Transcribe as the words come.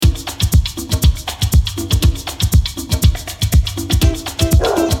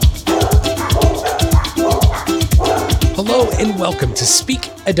and welcome to Speak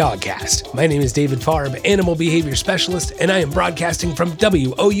a Dogcast. My name is David Farb, Animal Behavior Specialist, and I am broadcasting from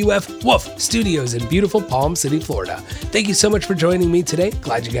WOUF Woof Studios in beautiful Palm City, Florida. Thank you so much for joining me today.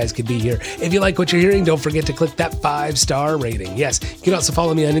 Glad you guys could be here. If you like what you're hearing, don't forget to click that 5-star rating. Yes, you can also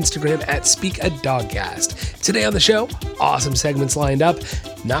follow me on Instagram at Speak a Dogcast. Today on the show, awesome segments lined up.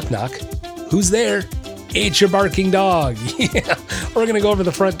 Knock, knock. Who's there? It's your barking dog. Yeah, we're going to go over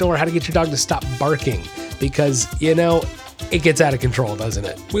the front door, how to get your dog to stop barking. Because, it gets out of control, doesn't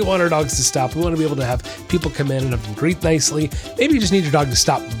it? We want our dogs to stop. We want to be able to have people come in and have them greet nicely. Maybe you just need your dog to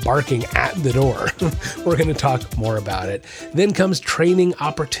stop barking at the door. We're going to talk more about it. Then comes training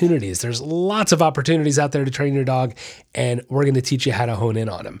opportunities. There's lots of opportunities out there to train your dog, and we're going to teach you how to hone in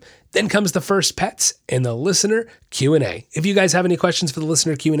on them. Then comes the first pets and the listener Q&A. If you guys have any questions for the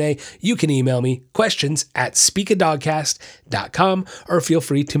listener Q&A, you can email me questions@speakadogcast.com or feel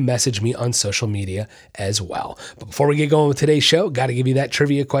free to message me on social media as well. But before we get going with today's show, got to give you that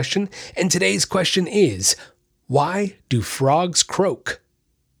trivia question. And today's question is, why do frogs croak?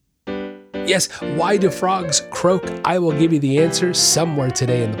 Yes, why do frogs croak? I will give you the answer somewhere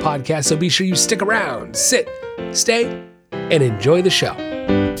today in the podcast, so be sure you stick around, sit, stay, and enjoy the show.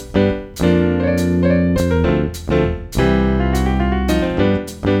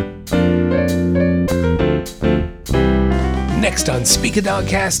 Next on Speak a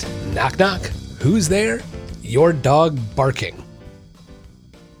Dogcast, knock knock, who's there? Your dog barking.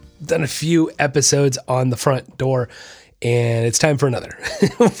 Done a few episodes on the front door, and it's time for another.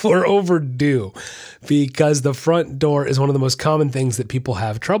 We're overdue because the front door is one of the most common things that people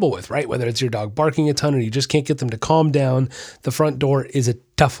have trouble with, right? Whether it's your dog barking a ton or you just can't get them to calm down, the front door is a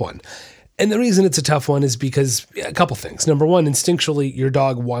tough one. And the reason it's a tough one is because a couple things. Number one, instinctually, your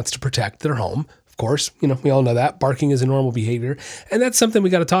dog wants to protect their home. Of course, we all know that. Barking is a normal behavior, and that's something we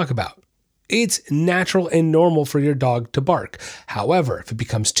got to talk about. It's natural and normal for your dog to bark. However, if it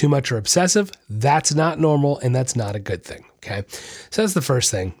becomes too much or obsessive, that's not normal, and that's not a good thing, okay? So that's the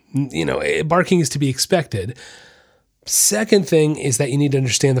first thing. Barking is to be expected. Second thing is that you need to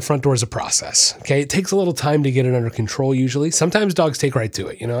understand the front door is a process, okay? It takes a little time to get it under control usually. Sometimes dogs take right to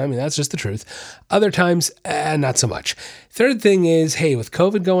it, that's just the truth. Other times, not so much. Third thing is, hey, with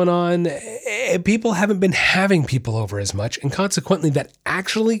COVID going on, people haven't been having people over as much, and consequently that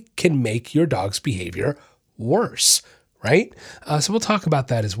actually can make your dog's behavior worse, right? So we'll talk about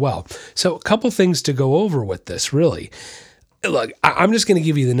that as well. So a couple things to go over with this, really. Look, I'm just going to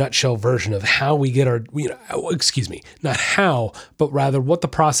give you the nutshell version of how we get our, not how, but rather what the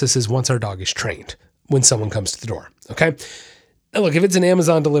process is once our dog is trained when someone comes to the door, okay? Now look, if it's an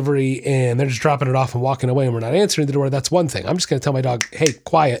Amazon delivery and they're just dropping it off and walking away and we're not answering the door, that's one thing. I'm just going to tell my dog, hey,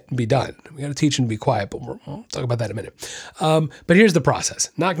 quiet and be done. We got to teach him to be quiet, but we'll talk about that in a minute. But here's the process.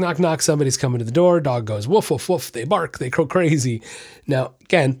 Knock, knock, knock. Somebody's coming to the door. Dog goes woof, woof, woof. They bark. They croak crazy. Now,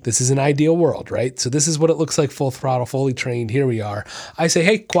 again, this is an ideal world, right? So this is what it looks like, full throttle, fully trained. Here we are. I say,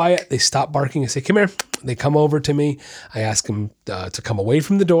 hey, quiet. They stop barking. I say, come here. They come over to me. I ask them to come away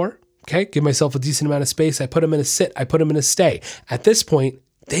from the door. Okay, give myself a decent amount of space. I put them in a sit. I put them in a stay. At this point,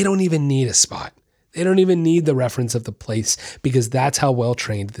 they don't even need a spot. They don't even need the reference of the place because that's how well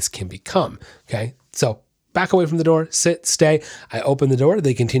trained this can become. Okay, so back away from the door, sit, stay. I open the door.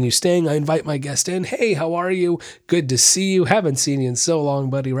 They continue staying. I invite my guest in. Hey, how are you? Good to see you. Haven't seen you in so long,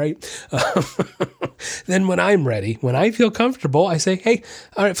 buddy, right? Then when I'm ready, when I feel comfortable, I say, hey,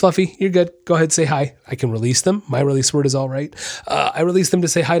 all right, Fluffy, you're good. Go ahead, say hi. I can release them. My release word is all right. I release them to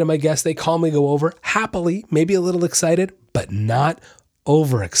say hi to my guest. They calmly go over, happily, maybe a little excited, but not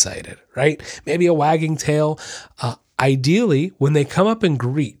overexcited, right? Maybe a wagging tail. Ideally, when they come up and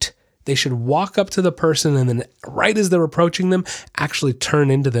greet, they should walk up to the person and then right as they're approaching them, actually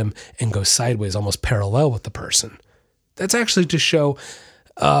turn into them and go sideways, almost parallel with the person. That's actually to show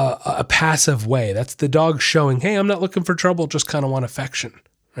a passive way. That's the dog showing, hey, I'm not looking for trouble, just kind of want affection,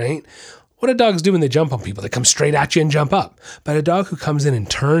 right? What do dogs do when they jump on people? They come straight at you and jump up. But a dog who comes in and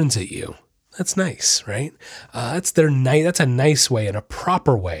turns at you, that's nice, right? That's a nice way and a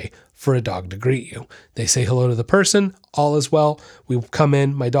proper way for a dog to greet you. They say hello to the person, all is well. We come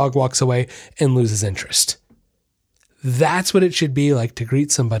in, my dog walks away and loses interest. That's what it should be like to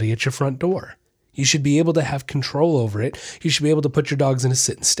greet somebody at your front door. You should be able to have control over it. You should be able to put your dogs in a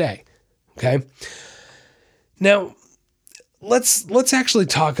sit and stay. Okay. Now, let's actually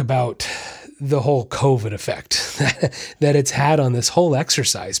talk about the whole COVID effect that it's had on this whole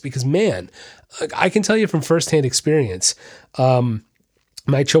exercise, because man, I can tell you from firsthand experience,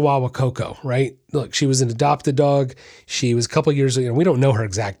 my Chihuahua Coco, right? Look, she was an adopted dog. She was a couple years, we don't know her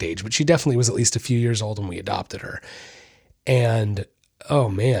exact age, but she definitely was at least a few years old when we adopted her. And oh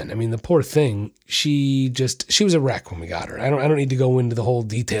man, I mean, the poor thing, she was a wreck when we got her. I don't need to go into the whole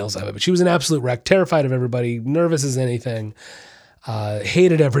details of it, but she was an absolute wreck, terrified of everybody, nervous as anything,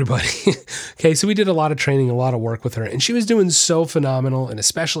 hated everybody. Okay. So we did a lot of training, a lot of work with her, and she was doing so phenomenal. And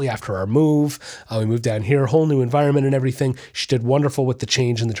especially after our move, we moved down here, whole new environment and everything. She did wonderful with the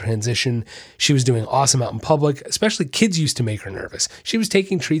change and the transition. She was doing awesome out in public, especially kids used to make her nervous. She was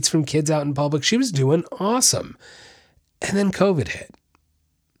taking treats from kids out in public. She was doing awesome. And then COVID hit.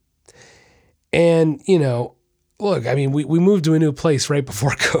 And, look, I mean, we moved to a new place right before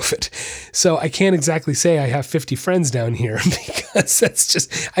COVID. So I can't exactly say I have 50 friends down here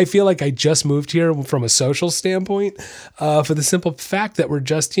because I feel like I just moved here from a social standpoint for the simple fact that we're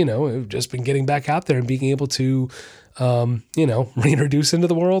just, we've just been getting back out there and being able to, reintroduce into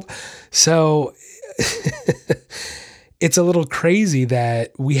the world. So it's a little crazy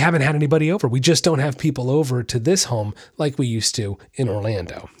that we haven't had anybody over. We just don't have people over to this home like we used to in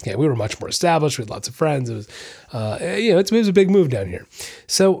Orlando. Yeah, we were much more established. We had lots of friends. It was, it was a big move down here.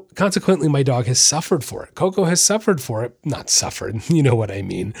 So consequently, my dog has suffered for it. Coco has suffered for it. Not suffered, you know what I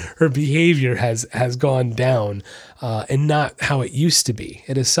mean. Her behavior has gone down and not how it used to be.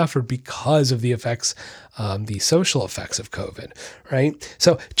 It has suffered because of the effects, the social effects of COVID, right?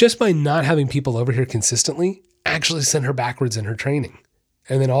 So just by not having people over here consistently, actually sent her backwards in her training.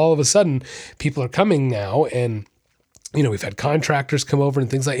 And then all of a sudden people are coming now and, we've had contractors come over and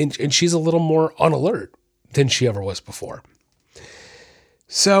things and she's a little more on alert than she ever was before.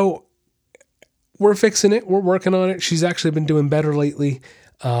 So we're fixing it. We're working on it. She's actually been doing better lately.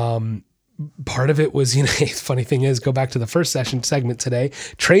 Part of it was, funny thing is, go back to the first segment today,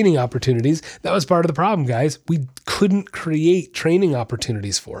 training opportunities. That was part of the problem, guys. We couldn't create training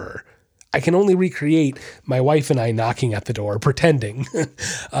opportunities for her. I can only recreate my wife and I knocking at the door, pretending.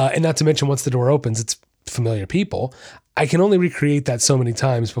 And not to mention once the door opens, it's familiar people. I can only recreate that so many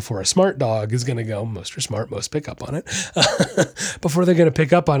times before a smart dog is going to go, most are smart, most pick up on it, before they're going to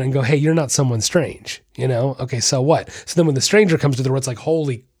pick up on it and go, hey, you're not someone strange, Okay, so what? So then when the stranger comes to the door, it's like,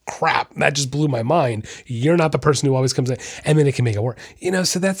 holy crap, that just blew my mind. You're not the person who always comes in, and then it can make it work.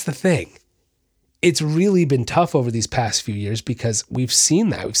 So that's the thing. It's really been tough over these past few years because we've seen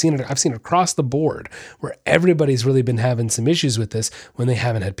that. I've seen it across the board where everybody's really been having some issues with this when they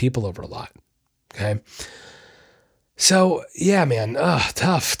haven't had people over a lot. Okay. So yeah, man,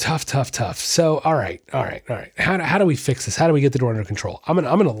 tough. So, all right. How do we fix this? How do we get the door under control? I'm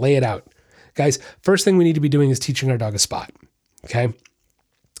going to lay it out. Guys, first thing we need to be doing is teaching our dog a spot. Okay.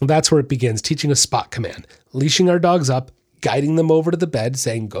 That's where it begins. Teaching a spot command, leashing our dogs up, guiding them over to the bed,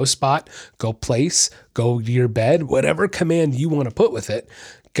 saying, go spot, go place, go to your bed, whatever command you want to put with it,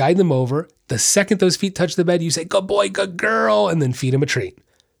 guide them over. The second those feet touch the bed, you say, good boy, good girl, and then feed them a treat.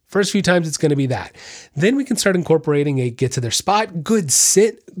 First few times, it's going to be that. Then we can start incorporating a get to their spot, good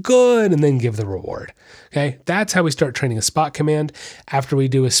sit, good, and then give the reward. Okay, that's how we start training a spot command. After we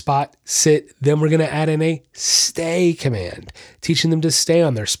do a spot, sit, then we're going to add in a stay command, teaching them to stay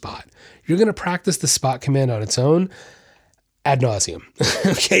on their spot. You're going to practice the spot command on its own ad nauseum.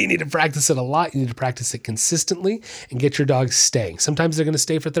 Okay, you need to practice it a lot. You need to practice it consistently and get your dogs staying. Sometimes they're going to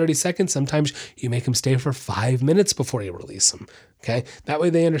stay for 30 seconds. Sometimes you make them stay for 5 minutes before you release them. Okay, that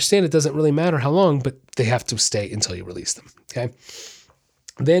way they understand it doesn't really matter how long, but they have to stay until you release them. Okay.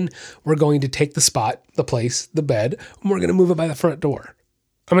 Then we're going to take the spot, the place, the bed, and we're going to move it by the front door.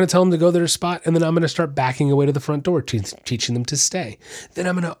 I'm going to tell them to go to their spot, and then I'm going to start backing away to the front door, teaching them to stay. Then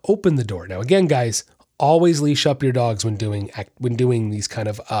I'm going to open the door. Now, again, guys, always leash up your dogs when doing these kind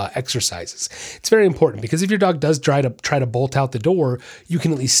of exercises. It's very important because if your dog does try to bolt out the door, you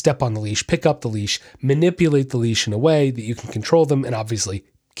can at least step on the leash, pick up the leash, manipulate the leash in a way that you can control them and obviously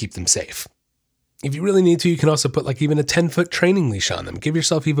keep them safe. If you really need to, you can also put like even a 10-foot training leash on them. Give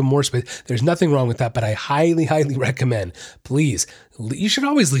yourself even more space. There's nothing wrong with that, but I highly, highly recommend, please, you should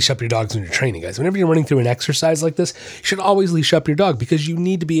always leash up your dogs when you're training, guys. Whenever you're running through an exercise like this, you should always leash up your dog because you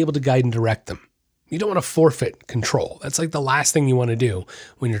need to be able to guide and direct them. You don't want to forfeit control. That's like the last thing you want to do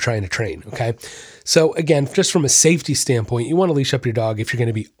when you're trying to train, okay? So again, just from a safety standpoint, you want to leash up your dog if you're going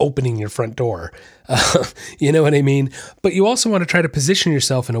to be opening your front door. You know what I mean? But you also want to try to position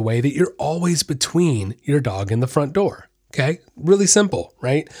yourself in a way that you're always between your dog and the front door, okay? Really simple,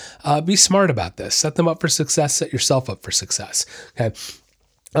 right? Be smart about this. Set them up for success. Set yourself up for success, okay?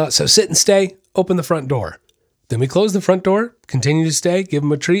 So sit and stay, open the front door. Then we close the front door, continue to stay, give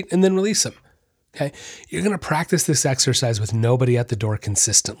them a treat, and then release them. Okay, you're going to practice this exercise with nobody at the door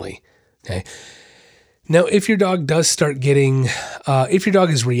consistently. Okay. Now, if your dog does start getting, if your dog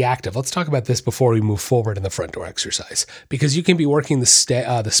is reactive, let's talk about this before we move forward in the front door exercise, because you can be working the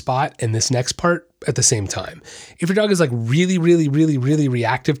spot and this next part at the same time. If your dog is like really, really, really, really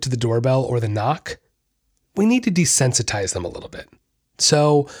reactive to the doorbell or the knock, we need to desensitize them a little bit.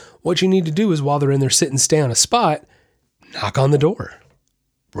 So what you need to do is while they're in their sit and stay on a spot, knock on the door,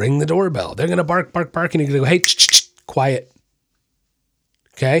 ring the doorbell. They're going to bark, bark, bark, and you're going to go, hey, quiet.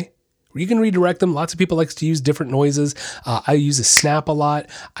 Okay? You can redirect them. Lots of people like to use different noises. I use a snap a lot.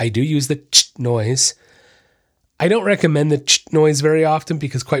 I do use the noise. I don't recommend the noise very often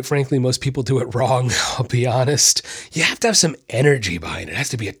because, quite frankly, most people do it wrong. I'll be honest. You have to have some energy behind it. It has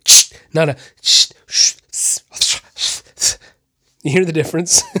to be a not a You hear the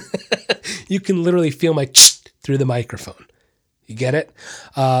difference? You can literally feel my through the microphone. You get it?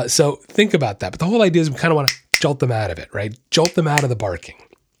 So think about that. But the whole idea is we kind of want to jolt them out of it, right? Jolt them out of the barking.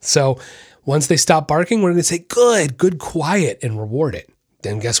 So once they stop barking, we're going to say, good, quiet, and reward it.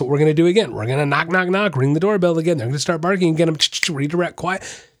 Then guess what we're going to do again? We're going to knock, knock, knock, ring the doorbell again. They're going to start barking and get them redirect quiet.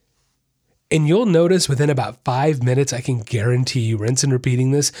 And you'll notice within about 5 minutes, I can guarantee you, rinse and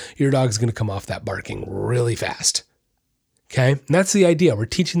repeating this, your dog's going to come off that barking really fast. Okay? And that's the idea. We're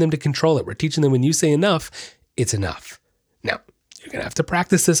teaching them to control it. We're teaching them when you say enough, it's enough. Now, you're going to have to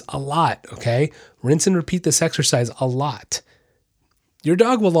practice this a lot, okay? Rinse and repeat this exercise a lot. Your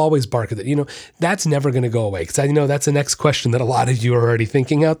dog will always bark at it. That's never going to go away because I know that's the next question that a lot of you are already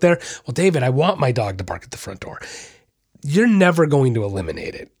thinking out there. Well, David, I want my dog to bark at the front door. You're never going to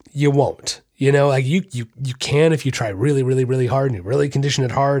eliminate it. You won't. You can if you try really, really, really hard and you really condition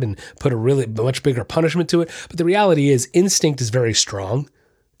it hard and put a really much bigger punishment to it. But the reality is instinct is very strong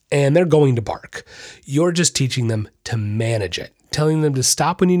and they're going to bark. You're just teaching them to manage it, telling them to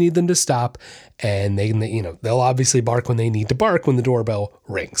stop when you need them to stop. And they'll obviously bark when they need to bark when the doorbell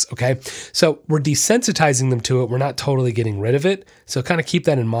rings. Okay. So we're desensitizing them to it. We're not totally getting rid of it. So kind of keep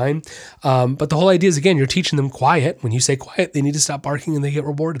that in mind. But the whole idea is, again, you're teaching them quiet. When you say quiet, they need to stop barking and they get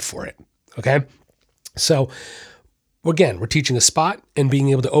rewarded for it. Okay. So again, we're teaching a spot and being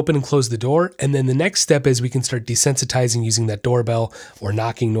able to open and close the door. And then the next step is we can start desensitizing using that doorbell or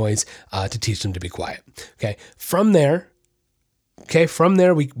knocking noise to teach them to be quiet. Okay. From there,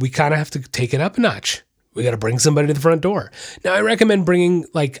 we kind of have to take it up a notch. We got to bring somebody to the front door. Now, I recommend bringing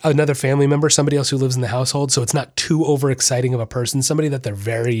like another family member, somebody else who lives in the household, so it's not too overexciting of a person, somebody that they're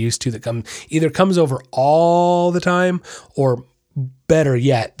very used to that comes over all the time, or better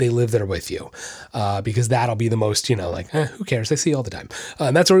yet, they live there with you, because that'll be the most, who cares? They see you all the time.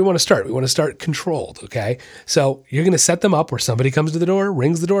 And that's where we want to start. We want to start controlled, okay? So you're going to set them up where somebody comes to the door,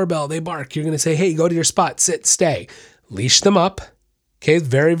 rings the doorbell, they bark. You're going to say, hey, go to your spot, sit, stay. Leash them up. Okay,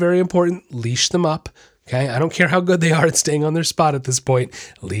 very, very important. Leash them up. Okay, I don't care how good they are at staying on their spot at this point.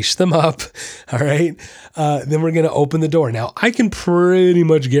 Leash them up. All right. Then we're going to open the door. Now, I can pretty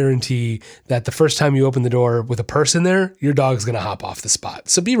much guarantee that the first time you open the door with a person there, your dog's going to hop off the spot.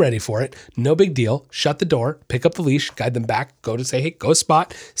 So be ready for it. No big deal. Shut the door, pick up the leash, guide them back, go to say, hey, go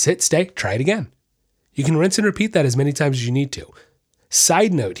spot, sit, stay, try it again. You can rinse and repeat that as many times as you need to.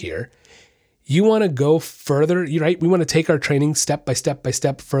 Side note here. You want to go further, right? We want to take our training step by step by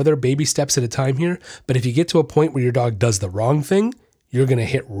step further, baby steps at a time here. But if you get to a point where your dog does the wrong thing, you're going to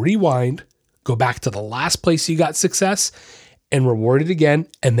hit rewind, go back to the last place you got success and reward it again,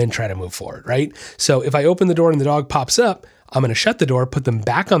 and then try to move forward, right? So if I open the door and the dog pops up, I'm going to shut the door, put them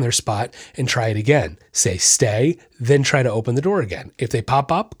back on their spot and try it again. Say stay, then try to open the door again. If they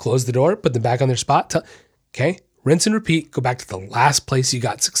pop up, close the door, put them back on their spot. Okay. Rinse and repeat, go back to the last place you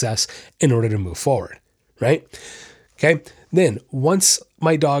got success in order to move forward, right? Okay. Then once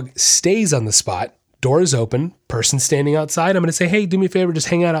my dog stays on the spot, door is open, person standing outside, I'm going to say, hey, do me a favor, just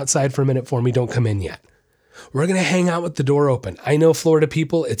hang out outside for a minute for me. Don't come in yet. We're going to hang out with the door open. I know Florida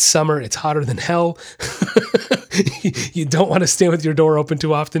people, it's summer, it's hotter than hell. You don't want to stay with your door open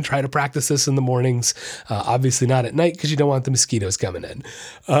too often. Try to practice this in the mornings. Obviously not at night because you don't want the mosquitoes coming in.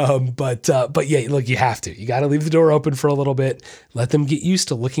 But yeah, look, you have to. You got to leave the door open for a little bit. Let them get used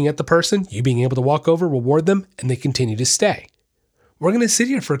to looking at the person, you being able to walk over, reward them, and they continue to stay. We're going to sit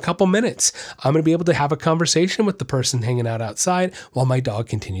here for a couple minutes. I'm going to be able to have a conversation with the person hanging out outside while my dog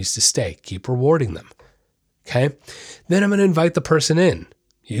continues to stay. Keep rewarding them. Okay. Then I'm going to invite the person in.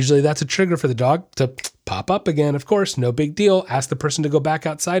 Usually that's a trigger for the dog to pop up again. Of course, no big deal. Ask the person to go back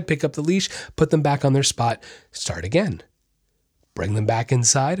outside, pick up the leash, put them back on their spot, start again. Bring them back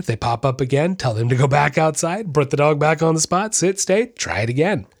inside. If they pop up again, tell them to go back outside, put the dog back on the spot, sit, stay, try it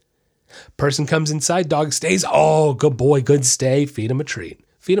again. Person comes inside, dog stays. Oh, good boy, good stay. Feed them a treat.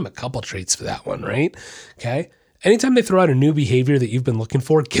 Feed them a couple treats for that one, right? Okay. Anytime they throw out a new behavior that you've been looking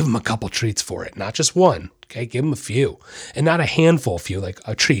for, give them a couple treats for it. Not just one. Okay. Give them a few and not a handful, few, like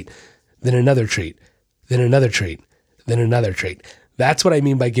a treat, then another treat, then another treat, then another treat. That's what I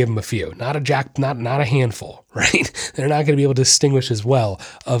mean by give them a few, not a handful, right? They're not going to be able to distinguish as well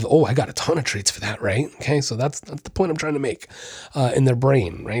of, oh, I got a ton of treats for that, right? Okay, so that's the point I'm trying to make in their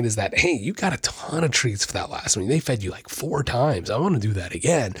brain, right? Is that, hey, you got a ton of treats for that last one. They fed you like 4 times. I want to do that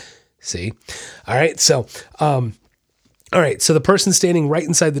again. See? All right, so the person standing right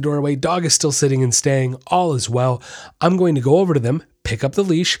inside the doorway, dog is still sitting and staying, all is well. I'm going to go over to them, pick up the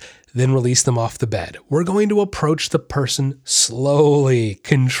leash, then release them off the bed. We're going to approach the person slowly,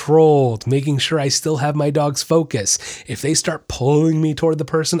 controlled, making sure I still have my dog's focus. If they start pulling me toward the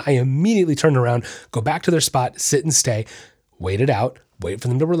person, I immediately turn around, go back to their spot, sit and stay, wait it out, wait for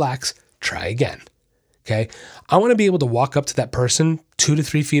them to relax, try again. Okay. I want to be able to walk up to that person 2 to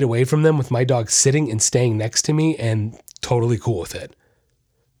 3 feet away from them with my dog sitting and staying next to me and totally cool with it.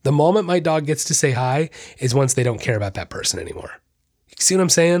 The moment my dog gets to say hi is once they don't care about that person anymore. You see what I'm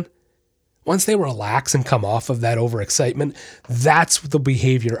saying? Once they relax and come off of that overexcitement, that's the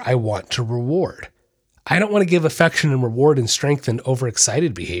behavior I want to reward. I don't want to give affection and reward and strengthen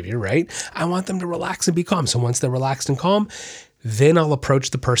overexcited behavior, right? I want them to relax and be calm. So once they're relaxed and calm, then I'll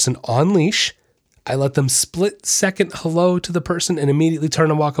approach the person on leash. I let them split second hello to the person and immediately turn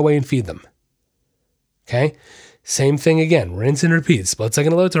and walk away and feed them. Okay? Same thing again, rinse and repeat. Split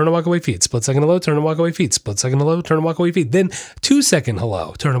second hello, turn and walk away, feed. Split second hello, turn and walk away, feed. Split second hello, turn and walk away, feed. Then 2 second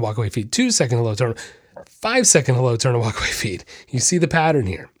hello, turn and walk away, feed. 2 second hello, turn. 5 second hello, turn and walk away, feed. You see the pattern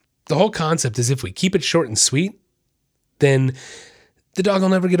here. The whole concept is if we keep it short and sweet, then the dog will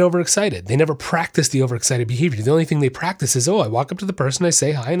never get overexcited. They never practice the overexcited behavior. The only thing they practice is, I walk up to the person, I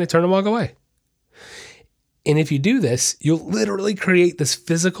say hi, and I turn and walk away. And if you do this, you'll literally create this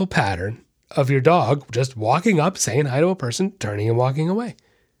physical pattern of your dog just walking up, saying hi to a person, turning and walking away.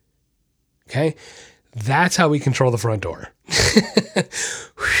 Okay? That's how we control the front door.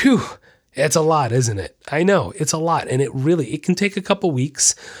 Whew. It's a lot, isn't it? I know, it's a lot. And it can take a couple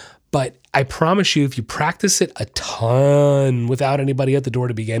weeks, but I promise you, if you practice it a ton without anybody at the door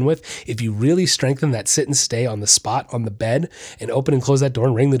to begin with, if you really strengthen that sit and stay on the spot on the bed and open and close that door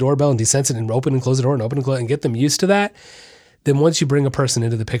and ring the doorbell and desense it and open and close the door and open and close and get them used to that, then once you bring a person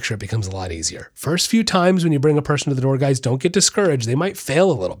into the picture, it becomes a lot easier. First few times when you bring a person to the door, guys, don't get discouraged. They might fail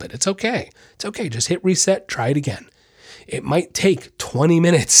a little bit. It's okay. It's okay. Just hit reset, try it again. It might take 20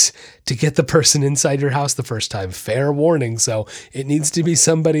 minutes to get the person inside your house the first time. Fair warning. So it needs to be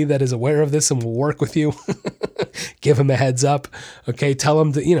somebody that is aware of this and will work with you. Give them a heads up. Okay. Tell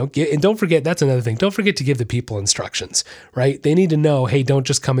them to, and don't forget, that's another thing. Don't forget to give the people instructions, right? They need to know, hey, don't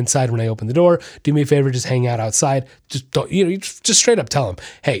just come inside when I open the door. Do me a favor, just hang out outside. Just don't, just straight up tell them,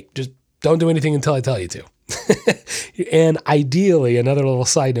 hey, just don't do anything until I tell you to. And ideally, another little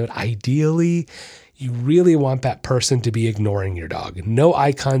side note, you really want that person to be ignoring your dog. No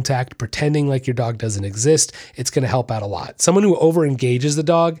eye contact, pretending like your dog doesn't exist. It's going to help out a lot. Someone who over-engages the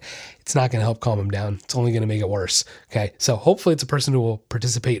dog, it's not going to help calm him down. It's only going to make it worse. Okay, so hopefully it's a person who will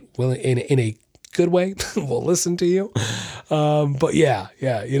participate in a good way, will listen to you. But yeah,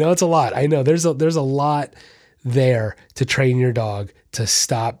 it's a lot. I know there's a lot there to train your dog to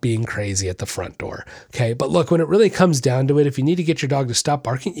stop being crazy at the front door. Okay, but look, when it really comes down to it, if you need to get your dog to stop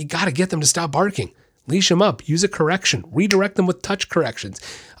barking, you got to get them to stop barking. Leash them up, use a correction, redirect them with touch corrections,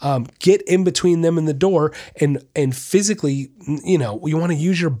 get in between them and the door and physically, you want to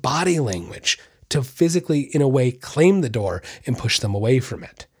use your body language to physically, in a way, claim the door and push them away from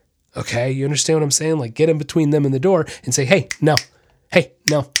it. Okay, you understand what I'm saying? Like get in between them and the door and say, hey, no,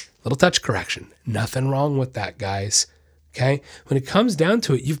 little touch correction. Nothing wrong with that, guys. Okay, when it comes down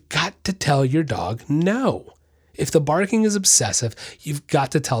to it, you've got to tell your dog no. If the barking is obsessive, you've got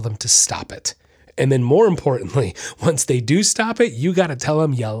to tell them to stop it. And then more importantly, once they do stop it, you got to tell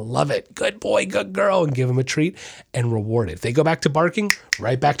them you love it. Good boy, good girl, and give them a treat and reward it. If they go back to barking,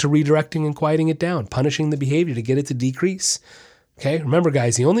 right back to redirecting and quieting it down, punishing the behavior to get it to decrease. Okay, remember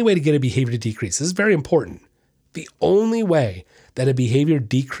guys, the only way to get a behavior to decrease, this is very important. The only way that a behavior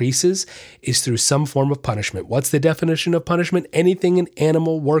decreases is through some form of punishment. What's the definition of punishment? Anything an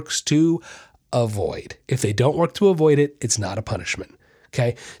animal works to avoid. If they don't work to avoid it, it's not a punishment.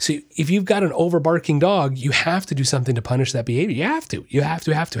 Okay, so if you've got an overbarking dog, you have to do something to punish that behavior. You have to.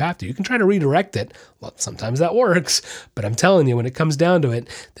 You can try to redirect it. Well, sometimes that works, but I'm telling you, when it comes down to it,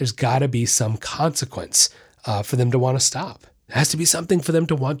 there's got to be some consequence for them to want to stop. It has to be something for them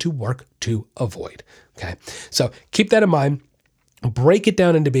to want to work to avoid. Okay, so keep that in mind. Break it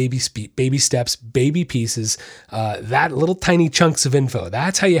down into baby steps, baby pieces, that little tiny chunks of info.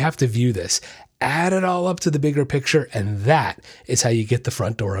 That's how you have to view this. Add it all up to the bigger picture, and that is how you get the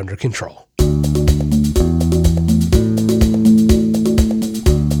front door under control.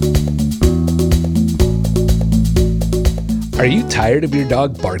 Are you tired of your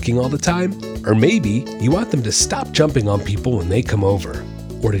dog barking all the time? Or maybe you want them to stop jumping on people when they come over?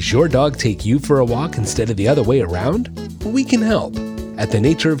 Or does your dog take you for a walk instead of the other way around? We can help. At The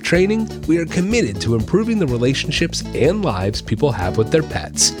Nature of Training, we are committed to improving the relationships and lives people have with their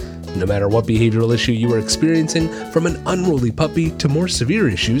pets. No matter what behavioral issue you are experiencing, from an unruly puppy to more severe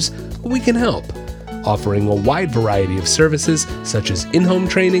issues, we can help. Offering a wide variety of services such as in-home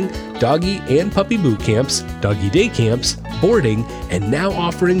training, doggy and puppy boot camps, doggy day camps, boarding, and now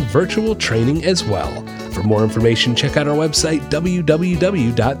offering virtual training as well. For more information, check out our website,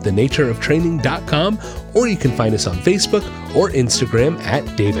 www.thenatureoftraining.com, or you can find us on Facebook or Instagram at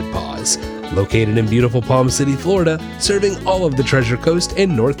DavidPaws. Located in beautiful Palm City, Florida, serving all of the Treasure Coast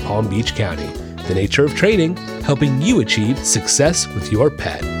and North Palm Beach County. The Nature of Training, helping you achieve success with your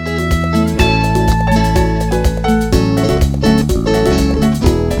pet.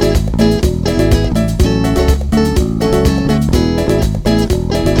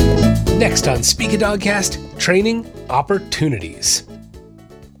 Next on Speak a Dogcast, training opportunities.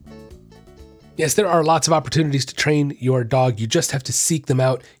 Yes, there are lots of opportunities to train your dog. You just have to seek them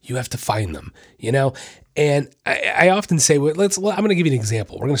out. You have to find them, And I often say, I'm going to give you an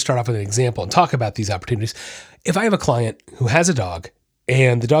example. We're going to start off with an example and talk about these opportunities. If I have a client who has a dog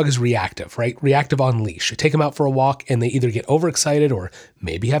and the dog is reactive, right? Reactive on leash. I take them out for a walk and they either get overexcited or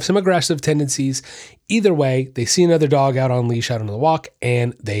maybe have some aggressive tendencies. Either way, they see another dog out on leash, out on the walk,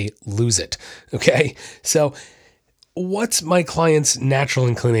 and they lose it. Okay. So what's my client's natural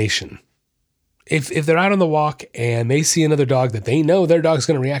inclination? If they're out on the walk and they see another dog that they know their dog's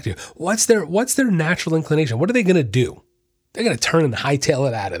going to react to, what's their natural inclination? What are they going to do? They're going to turn and hightail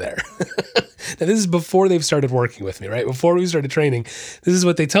it out of there. Now, this is before they've started working with me, right? Before we started training, this is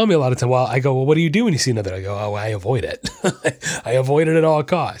what they tell me a lot of time. Well, I go, what do you do when you see another? I go, I avoid it. I avoid it at all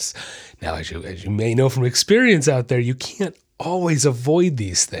costs. Now, as you may know from experience out there, you can't always avoid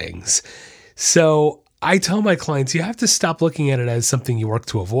these things. So I tell my clients, you have to stop looking at it as something you work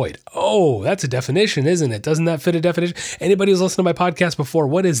to avoid. Oh, that's a definition, isn't it? Doesn't that fit a definition? Anybody who's listened to my podcast before,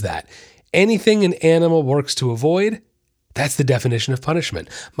 what is that? Anything an animal works to avoid, that's the definition of punishment.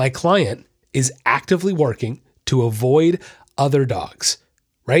 My client is actively working to avoid other dogs,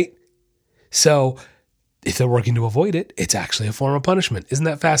 right? So if they're working to avoid it, it's actually a form of punishment. Isn't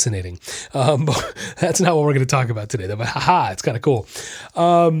that fascinating? But that's not what we're going to talk about today, though. But it's kind of cool.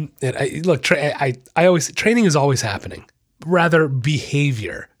 Training is always happening. Rather,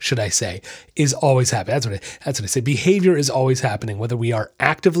 behavior, should I say, is always happening. That's what I say. Behavior is always happening, whether we are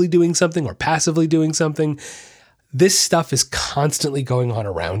actively doing something or passively doing something. This stuff is constantly going on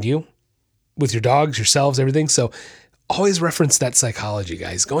around you with your dogs, yourselves, everything. So always reference that psychology,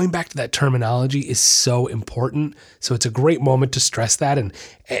 guys. Going back to that terminology is so important. So it's a great moment to stress that. And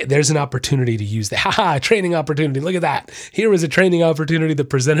there's an opportunity to use that. Training opportunity. Look at that. Here was a training opportunity that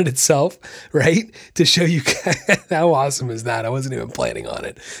presented itself, right? To show you how awesome is that? I wasn't even planning on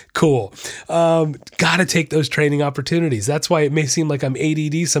it. Cool. Got to take those training opportunities. That's why it may seem like I'm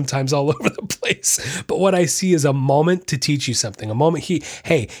ADD sometimes all over the place. But what I see is a moment to teach you something. A moment.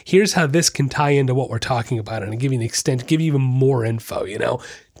 Hey, here's how this can tie into what we're talking about. And I'll give you an extent, give you even more info,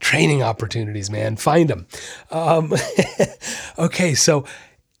 Training opportunities, man. Find them. Okay, so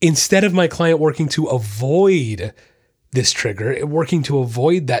instead of my client working to avoid this trigger, working to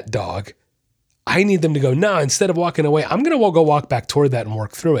avoid that dog, I need them to go, no, instead of walking away, I'm going to go walk back toward that and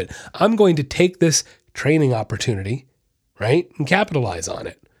work through it. I'm going to take this training opportunity, right, and capitalize on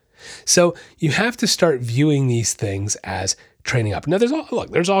it. So you have to start viewing these things as training up. Now, there's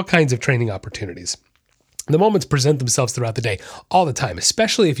all kinds of training opportunities. The moments present themselves throughout the day all the time,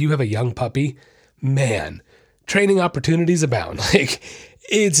 especially if you have a young puppy. Man, training opportunities abound.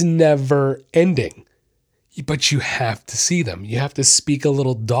 It's never ending. But you have to see them. You have to speak a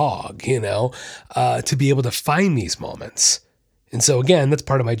little dog, to be able to find these moments. And so again, that's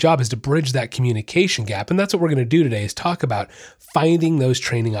part of my job, is to bridge that communication gap. And that's what we're going to do today, is talk about finding those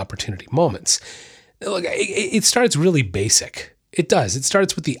training opportunity moments. Look, it starts really basic. It does. It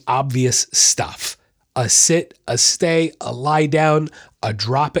starts with the obvious stuff. A sit, a stay, a lie down, a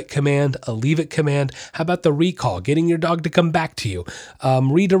drop it command, a leave it command. How about the recall, getting your dog to come back to you?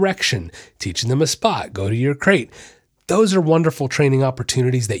 Redirection, teaching them a spot, go to your crate. Those are wonderful training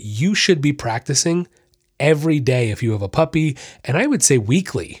opportunities that you should be practicing every day if you have a puppy, and I would say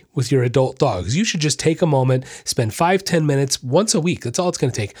weekly with your adult dogs. You should just take a moment, spend 5-10 minutes once a week. That's all it's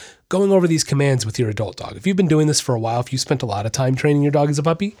going to take, going over these commands with your adult dog. If you've been doing this for a while, if you spent a lot of time training your dog as a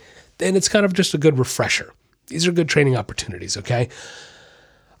puppy, then it's kind of just a good refresher. These are good training opportunities, okay?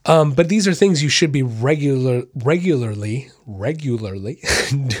 But these are things you should be regularly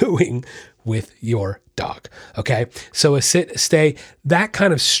doing with your dog. Okay. So a sit, a stay, that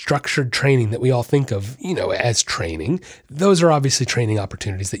kind of structured training that we all think of, as training, those are obviously training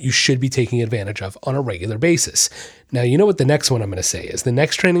opportunities that you should be taking advantage of on a regular basis. Now, you know what the next one I'm going to say is the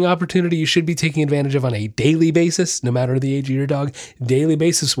next training opportunity you should be taking advantage of on a daily basis, no matter the age of your dog. Daily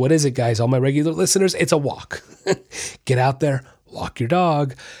basis. What is it, guys? All my regular listeners, it's a walk. Get out there, walk your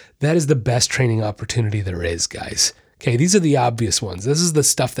dog. That is the best training opportunity there is, guys. Okay, these are the obvious ones. This is the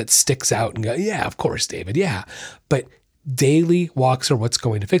stuff that sticks out and go, yeah, of course, David, yeah. But daily walks are what's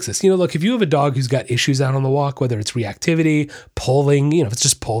going to fix this. Look, if you have a dog who's got issues out on the walk, whether it's reactivity, pulling, if it's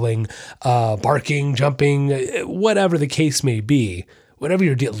just pulling, barking, jumping, whatever the case may be, whatever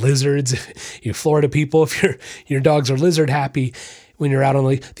your lizards, you Florida people, if your dogs are lizard happy when you're out on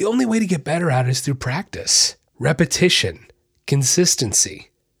the only way to get better at it is through practice, repetition, consistency.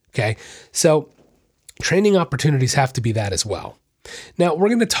 Okay, so training opportunities have to be that as well. Now, we're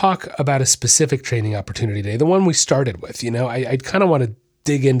going to talk about a specific training opportunity today, the one we started with. I kind of want to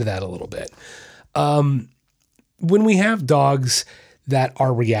dig into that a little bit. When we have dogs that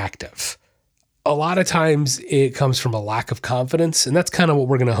are reactive, a lot of times it comes from a lack of confidence, and that's kind of what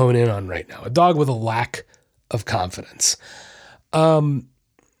we're going to hone in on right now, a dog with a lack of confidence.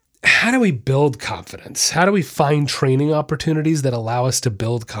 How do we build confidence? How do we find training opportunities that allow us to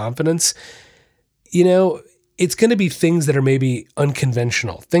build confidence? It's going to be things that are maybe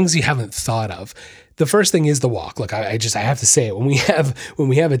unconventional, things you haven't thought of. The first thing is the walk. Look, I have to say it. When we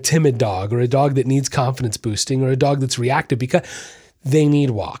have a timid dog or a dog that needs confidence boosting or a dog that's reactive, because they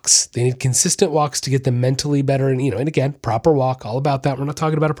need walks. They need consistent walks to get them mentally better. And, and again, proper walk, all about that. We're not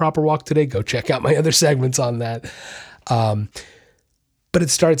talking about a proper walk today. Go check out my other segments on that. But it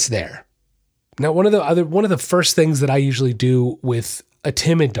starts there. Now, one of the first things that I usually do with a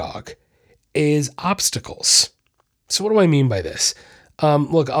timid dog is obstacles. So what do I mean by this?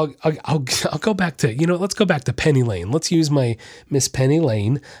 Look, I'll go back to, let's go back to Penny Lane. Let's use my Miss Penny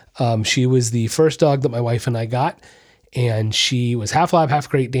Lane. She was the first dog that my wife and I got, and she was half lab, half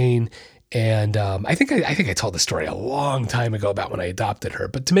Great Dane. And I think I told the story a long time ago about when I adopted her.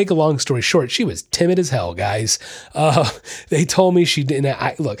 But to make a long story short, she was timid as hell, guys. They told me she didn't.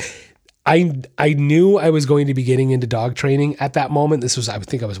 I knew I was going to be getting into dog training at that moment. I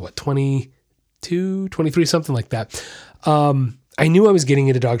think I was 22, 23, something like that. I knew I was getting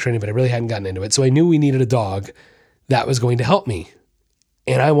into dog training, but I really hadn't gotten into it. So I knew we needed a dog that was going to help me.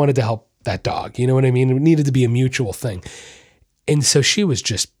 And I wanted to help that dog. You know what I mean? It needed to be a mutual thing. And so she was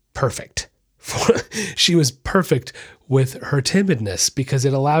just perfect. She was perfect with her timidness because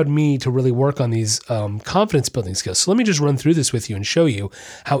it allowed me to really work on these confidence building skills. So let me just run through this with you and show you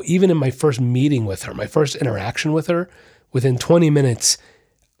how even in my first meeting with her, my first interaction with her, within 20 minutes,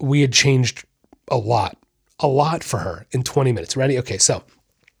 we had changed a lot for her in 20 minutes. Ready? Okay, so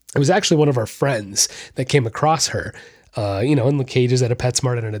it was actually one of our friends that came across her, in the cages at a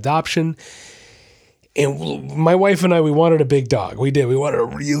PetSmart at an adoption. And my wife and I, we wanted a big dog. We did. We wanted a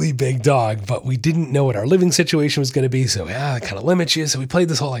really big dog, but we didn't know what our living situation was going to be. So, that kind of limits you. So we played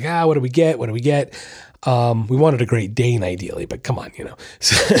this whole what do we get? What do we get? We wanted a Great Dane ideally, but come on,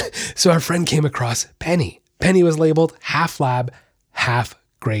 So our friend came across Penny. Penny was labeled half lab, half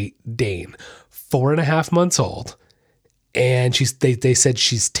Great Dane, 4.5 months old. And they said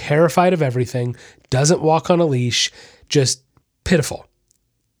she's terrified of everything, doesn't walk on a leash, just pitiful.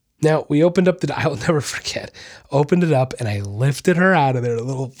 Now, we opened up I'll never forget, opened it up and I lifted her out of there, a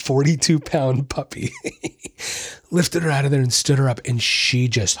little 42-pound puppy. Lifted her out of there and stood her up, and she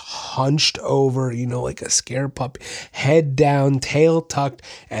just hunched over, like a scared puppy, head down, tail tucked,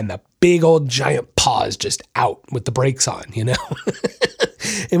 and the big old giant paws just out with the brakes on,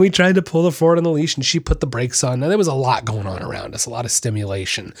 And we tried to pull her forward on the leash, and she put the brakes on. Now, there was a lot going on around us, a lot of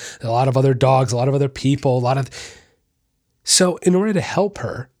stimulation, a lot of other dogs, a lot of other people, So in order to help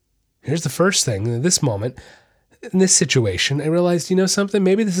her, here's the first thing. In this moment, in this situation, I realized, something?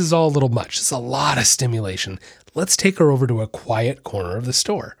 Maybe this is all a little much. It's a lot of stimulation. Let's take her over to a quiet corner of the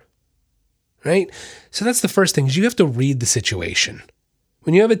store, right? So that's the first thing, is you have to read the situation.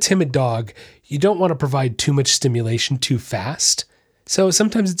 When you have a timid dog, you don't want to provide too much stimulation too fast. So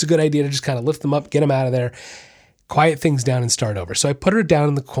sometimes it's a good idea to just kind of lift them up, get them out of there, quiet things down and start over. So I put her down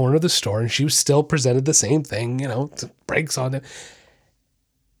in the corner of the store, and she was still presented the same thing, brakes on it.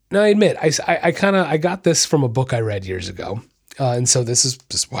 Now, I admit, I got this from a book I read years ago. And so this is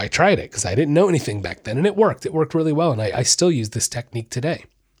why I tried it, because I didn't know anything back then, and it worked. It worked really well, and I still use this technique today.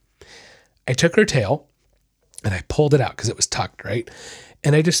 I took her tail, and I pulled it out because it was tucked, right?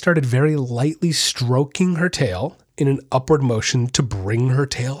 And I just started very lightly stroking her tail in an upward motion to bring her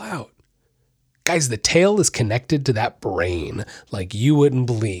tail out. Guys, the tail is connected to that brain like you wouldn't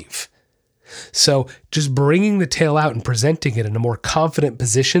believe. So just bringing the tail out and presenting it in a more confident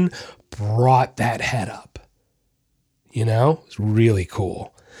position brought that head up. It's really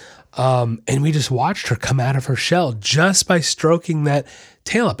cool. And we just watched her come out of her shell just by stroking that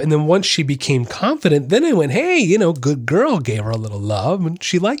tail up. And then once she became confident, then I went, hey, good girl, gave her a little love, and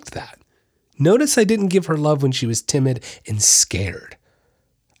she liked that. Notice I didn't give her love when she was timid and scared.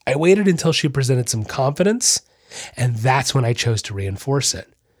 I waited until she presented some confidence, and that's when I chose to reinforce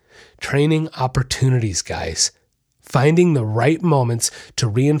it. Training opportunities, guys. Finding the right moments to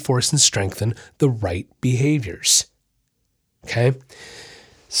reinforce and strengthen the right behaviors. Okay?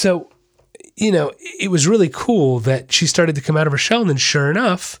 So, it was really cool that she started to come out of her shell, and then sure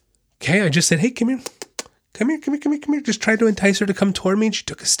enough, I just said, hey, come here. Just tried to entice her to come toward me, and she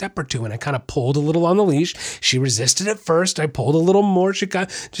took a step or two, and I kind of pulled a little on the leash. She resisted at first. I pulled a little more. She got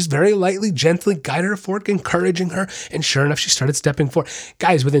just very lightly, gently guided her forward, encouraging her, and sure enough, she started stepping forward.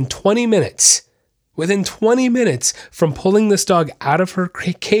 Guys, within 20 minutes from pulling this dog out of her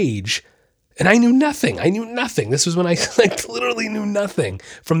cage, and I knew nothing. This was when I literally knew nothing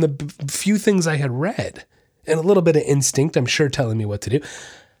from the few things I had read, and a little bit of instinct, I'm sure, telling me what to do.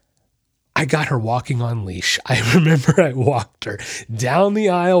 I got her walking on leash. I remember I walked her down the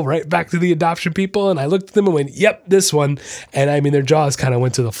aisle, right back to the adoption people, and I looked at them and went, yep, this one. And their jaws kind of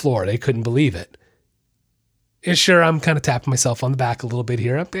went to the floor. They couldn't believe it. And sure, I'm kind of tapping myself on the back a little bit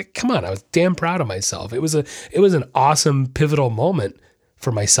here. Come on, I was damn proud of myself. It was an awesome, pivotal moment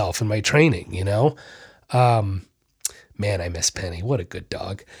for myself and my training, Man, I miss Penny. What a good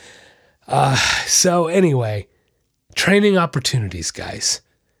dog. So anyway, training opportunities, guys.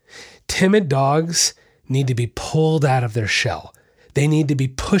 Timid dogs need to be pulled out of their shell. They need to be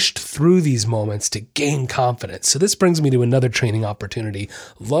pushed through these moments to gain confidence. So this brings me to another training opportunity.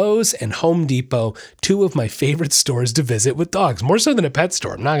 Lowe's and Home Depot, two of my favorite stores to visit with dogs, more so than a pet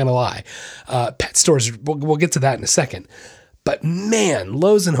store, I'm not going to lie. Pet stores, we'll get to that in a second. But man,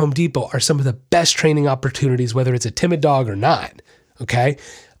 Lowe's and Home Depot are some of the best training opportunities, whether it's a timid dog or not, okay?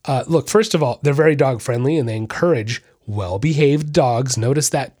 Look, first of all, they're very dog friendly and they encourage well-behaved dogs. Notice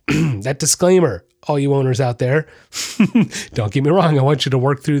that that disclaimer, all you owners out there. Don't get me wrong. I want you to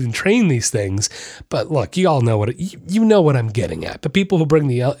work through and train these things. But look, you all know what you know what I'm getting at. The people who bring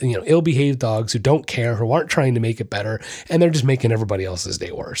the ill-behaved dogs who don't care, who aren't trying to make it better, and they're just making everybody else's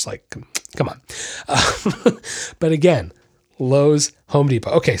day worse. Like, come on. But again, Lowe's, Home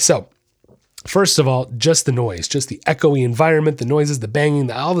Depot. Okay, so first of all, just the noise, just the echoey environment, the noises, the banging,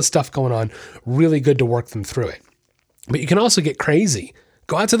 all the stuff going on. Really good to work them through it. But you can also get crazy.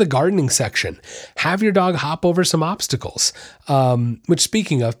 Go out to the gardening section. Have your dog hop over some obstacles. Which,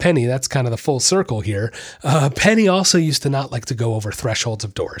 speaking of Penny, that's kind of the full circle here. Penny also used to not like to go over thresholds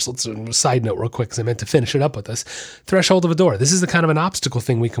of doors. Let's side note real quick because I meant to finish it up with this. Threshold of a door. This is the kind of an obstacle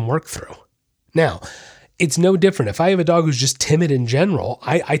thing we can work through. Now, it's no different. If I have a dog who's just timid in general,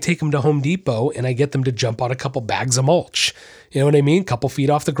 I take them to Home Depot and I get them to jump on a couple bags of mulch. You know what I mean? Couple feet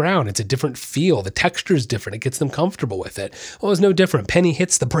off the ground. It's a different feel. The texture is different. It gets them comfortable with it. Well, it's no different. Penny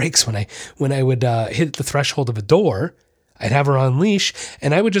hits the brakes when I would hit the threshold of a door. I'd have her on leash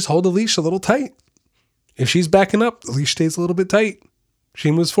and I would just hold the leash a little tight. If she's backing up, the leash stays a little bit tight.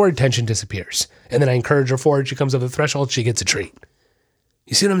 She moves forward, tension disappears. And then I encourage her forward. She comes over the threshold. She gets a treat.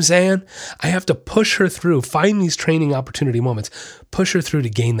 You see what I'm saying? I have to push her through, find these training opportunity moments, push her through to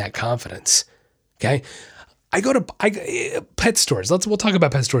gain that confidence. Okay. I go to pet stores. We'll talk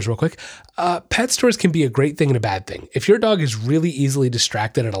about pet stores real quick. Pet stores can be a great thing and a bad thing. If your dog is really easily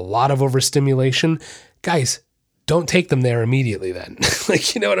distracted and a lot of overstimulation, guys, don't take them there immediately then.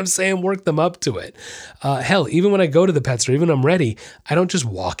 You know what I'm saying? Work them up to it. Hell, even when I go to the pet store, even when I'm ready, I don't just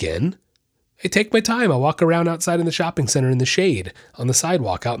walk in. I take my time. I walk around outside in the shopping center in the shade, on the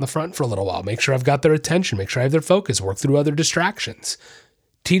sidewalk, out in the front for a little while. Make sure I've got their attention. Make sure I have their focus. Work through other distractions.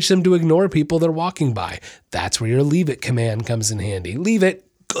 Teach them to ignore people they're walking by. That's where your leave it command comes in handy. Leave it.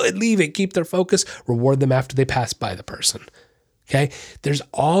 Good, leave it. Keep their focus. Reward them after they pass by the person. Okay? There's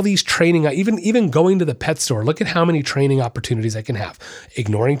all these training, even going to the pet store. Look at how many training opportunities I can have.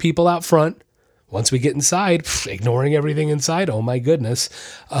 Ignoring people out front. Once we get inside, ignoring everything inside, oh my goodness.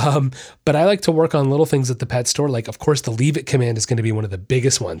 But I like to work on little things at the pet store. Like, of course, the leave it command is going to be one of the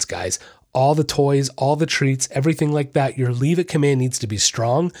biggest ones, guys. All the toys, all the treats, everything like that. Your leave it command needs to be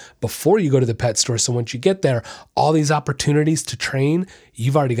strong before you go to the pet store. So once you get there, all these opportunities to train,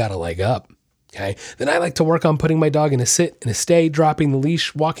 you've already got a leg up. Okay. Then I like to work on putting my dog in a sit and a stay, dropping the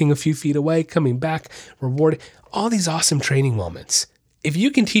leash, walking a few feet away, coming back, rewarding all these awesome training moments. If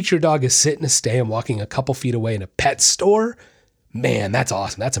you can teach your dog a sit and a stay and walking a couple feet away in a pet store, man, that's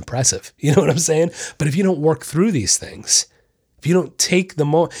awesome. That's impressive. You know what I'm saying? But if you don't work through these things, if you don't take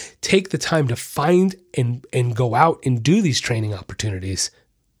the time to find and go out and do these training opportunities,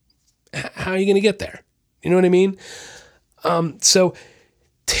 how are you going to get there? You know what I mean? So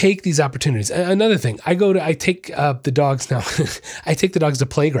take these opportunities. Another thing, I take the dogs now. I take the dogs to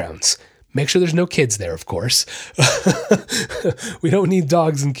playgrounds. Make sure there's no kids there, of course. We don't need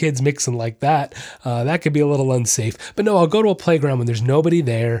dogs and kids mixing like that. That could be a little unsafe. But no, I'll go to a playground when there's nobody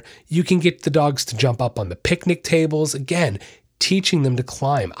there. You can get the dogs to jump up on the picnic tables. Again, teaching them to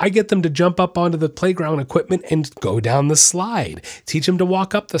climb. I get them to jump up onto the playground equipment and go down the slide. Teach them to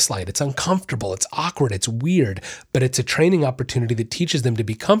walk up the slide. It's uncomfortable. It's awkward. It's weird. But it's a training opportunity that teaches them to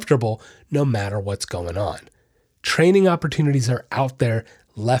be comfortable no matter what's going on. Training opportunities are out there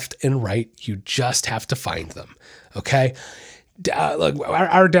left and right. You just have to find them. Okay? Look,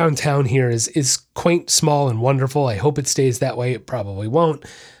 our downtown here is quaint, small, and wonderful. I hope it stays that way. It probably won't.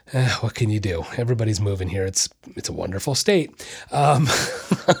 What can you do? Everybody's moving here. It's a wonderful state.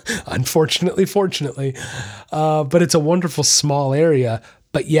 Unfortunately, fortunately. But it's a wonderful small area.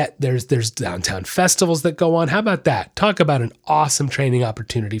 But yet there's downtown festivals that go on. How about that? Talk about an awesome training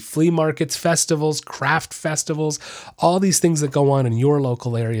opportunity. Flea markets, festivals, craft festivals, all these things that go on in your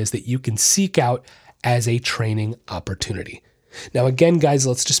local areas that you can seek out as a training opportunity. Now, again, guys,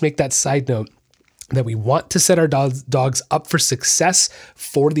 let's just make that side note that we want to set our dogs up for success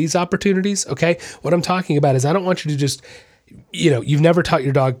for these opportunities, okay? What I'm talking about is I don't want you to just, you've never taught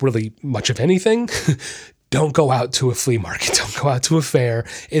your dog really much of anything. Don't go out to a flea market. Don't go out to a fair.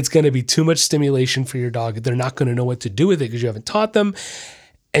 It's going to be too much stimulation for your dog. They're not going to know what to do with it because you haven't taught them,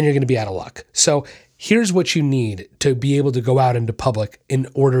 and you're going to be out of luck. So here's what you need to be able to go out into public in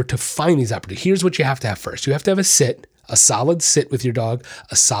order to find these opportunities. Here's what you have to have first. You have to have a solid sit with your dog,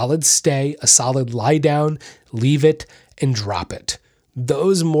 a solid stay, a solid lie down, leave it, and drop it.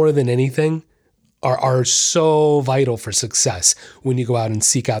 Those, more than anything, are so vital for success when you go out and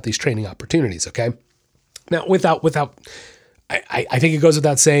seek out these training opportunities, okay? Now, I think it goes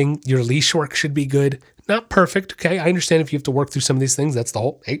without saying, your leash work should be good. Not perfect, okay? I understand if you have to work through some of these things, that's the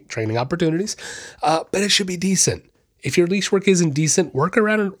whole, training opportunities. But it should be decent. If your leash work isn't decent, work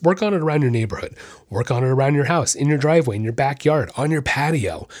on it around your neighborhood. Work on it around your house, in your driveway, in your backyard, on your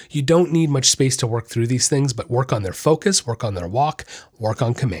patio. You don't need much space to work through these things, but work on their focus, work on their walk, work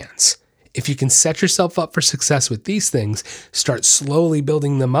on commands. If you can set yourself up for success with these things, start slowly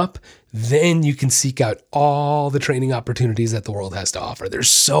building them up, then you can seek out all the training opportunities that the world has to offer. There's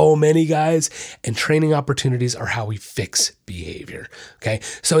so many, guys, and training opportunities are how we fix behavior, okay?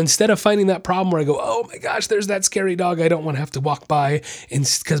 So instead of finding that problem where I go, oh my gosh, there's that scary dog I don't want to have to walk by and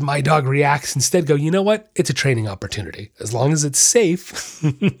because my dog reacts, instead go, you know what? It's a training opportunity. As long as it's safe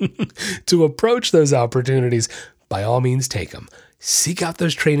to approach those opportunities, by all means, take them. Seek out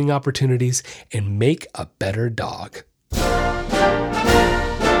those training opportunities and make a better dog.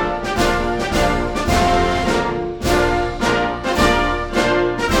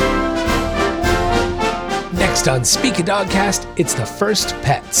 Next on Speak a Dogcast, it's the First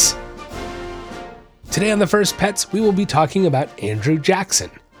Pets. Today on the First Pets, we will be talking about Andrew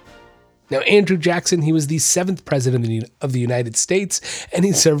Jackson. Now, Andrew Jackson, he was the 7th president of the United States, and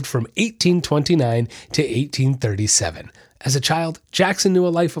he served from 1829 to 1837. As a child, Jackson knew a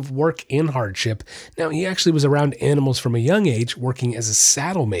life of work and hardship. Now, he actually was around animals from a young age, working as a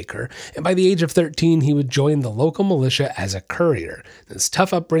saddle maker, and by the age of 13, he would join the local militia as a courier. This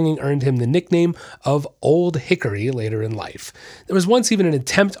tough upbringing earned him the nickname of Old Hickory later in life. There was once even an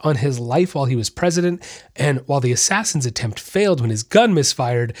attempt on his life while he was president, and while the assassin's attempt failed when his gun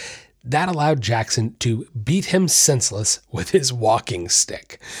misfired, that allowed Jackson to beat him senseless with his walking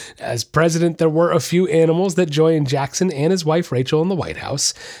stick. As president, there were a few animals that joined Jackson and his wife Rachel in the White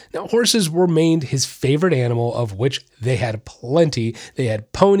House. Now, horses remained his favorite animal, of which they had plenty. They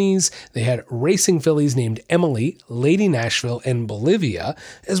had ponies, they had racing fillies named Emily, Lady Nashville, and Bolivia,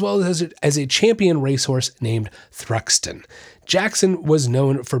 as well as a champion racehorse named Thruxton. Jackson was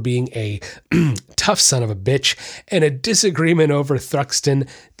known for being a tough son of a bitch, and a disagreement over Thruxton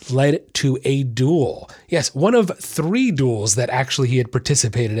led to a duel. Yes, one of 3 duels that actually he had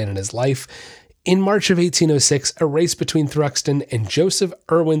participated in his life. In March of 1806, a race between Thruxton and Joseph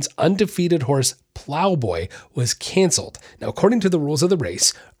Irwin's undefeated horse, Plowboy, was canceled. Now, according to the rules of the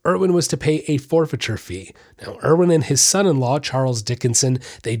race, Irwin was to pay a forfeiture fee. Now, Irwin and his son-in-law, Charles Dickinson,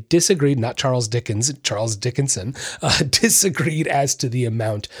 they disagreed, not Charles Dickens, Charles Dickinson, disagreed as to the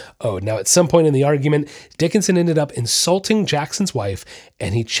amount owed. Now, at some point in the argument, Dickinson ended up insulting Jackson's wife,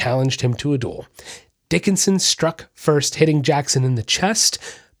 and he challenged him to a duel. Dickinson struck first, hitting Jackson in the chest,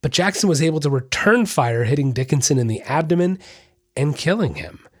 but Jackson was able to return fire, hitting Dickinson in the abdomen and killing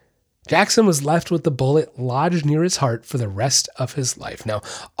him. Jackson was left with the bullet lodged near his heart for the rest of his life. Now,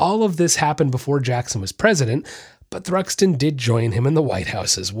 all of this happened before Jackson was president, but Thruxton did join him in the White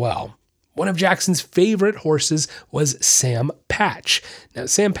House as well. One of Jackson's favorite horses was Sam Patch. Now,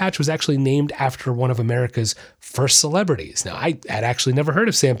 Sam Patch was actually named after one of America's first celebrities. Now, I had actually never heard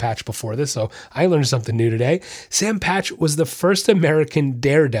of Sam Patch before this, so I learned something new today. Sam Patch was the first American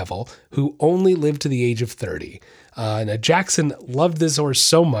daredevil who only lived to the age of 30. Now, Jackson loved this horse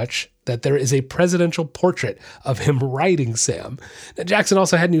so much that there is a presidential portrait of him riding Sam. Now, Jackson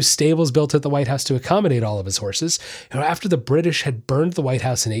also had new stables built at the White House to accommodate all of his horses. After the British had burned the White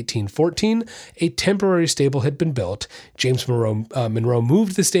House in 1814, a temporary stable had been built. James Monroe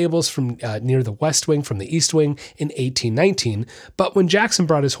moved the stables from near the West Wing from the East Wing in 1819, but when Jackson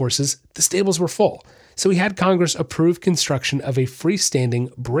brought his horses, the stables were full. So he had Congress approve construction of a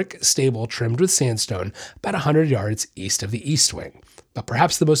freestanding brick stable trimmed with sandstone about 100 yards east of the East Wing. But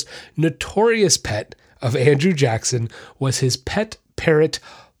perhaps the most notorious pet of Andrew Jackson was his pet parrot,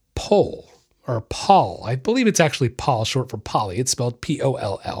 Poll, or Paul. I believe it's actually Paul, short for Polly. It's spelled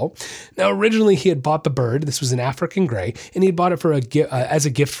P-O-L-L. Now, originally he had bought the bird. This was an African gray, and he bought it for as a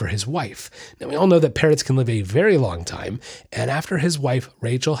gift for his wife. Now, we all know that parrots can live a very long time, and after his wife,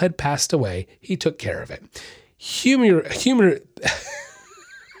 Rachel, had passed away, he took care of it. Humorously,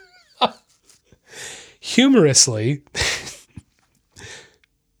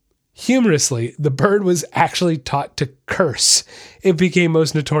 the bird was actually taught to curse. It became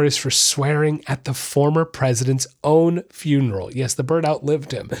most notorious for swearing at the former president's own funeral. Yes, the bird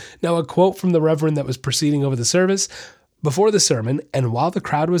outlived him. Now, a quote from the reverend that was proceeding over the service: "Before the sermon, and while the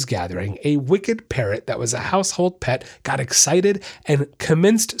crowd was gathering, a wicked parrot that was a household pet got excited and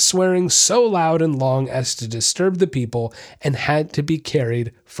commenced swearing so loud and long as to disturb the people and had to be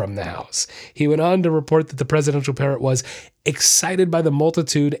carried from the house." He went on to report that the presidential parrot was excited by the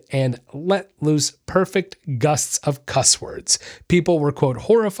multitude and let loose perfect gusts of cuss words. People were, quote,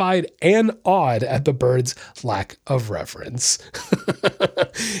 horrified and awed at the bird's lack of reverence.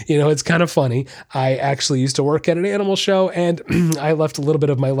 It's kind of funny. I actually used to work at an animal show, and I left a little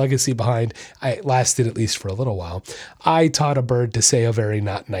bit of my legacy behind. I lasted at least for a little while. I taught a bird to say a very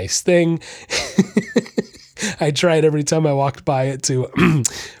not nice thing. I tried every time I walked by it to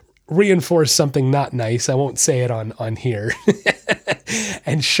reinforce something not nice. I won't say it on here.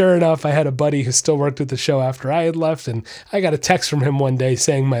 And sure enough, I had a buddy who still worked at the show after I had left, and I got a text from him one day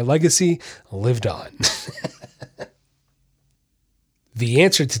saying my legacy lived on. The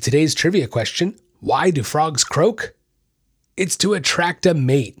answer to today's trivia question, why do frogs croak? It's to attract a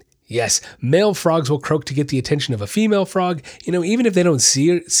mate. Yes, male frogs will croak to get the attention of a female frog. Even if they don't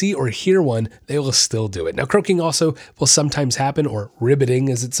see or hear one, they will still do it. Now, croaking also will sometimes happen, or ribbiting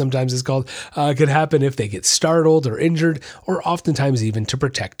as it sometimes is called, could happen if they get startled or injured, or oftentimes even to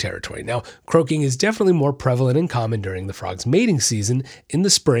protect territory. Now, croaking is definitely more prevalent and common during the frog's mating season in the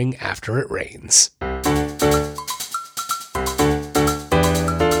spring after it rains.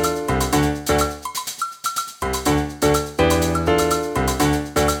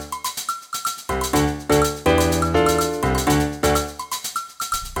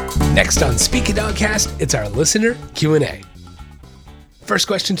 Next on Speak a Dogcast, it's our listener Q&A. First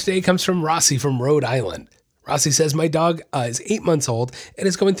question today comes from Rossi from Rhode Island. Rossi says, my dog is 8 months old and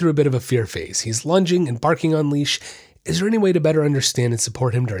is going through a bit of a fear phase. He's lunging and barking on leash. Is there any way to better understand and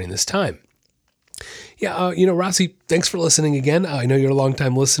support him during this time? Yeah, Rossi, thanks for listening again. I know you're a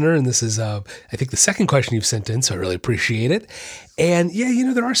longtime listener, and this is, I think, the second question you've sent in, so I really appreciate it. And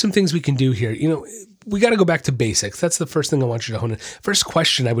yeah, there are some things we can do here. We got to go back to basics. That's the first thing I want you to hone in. First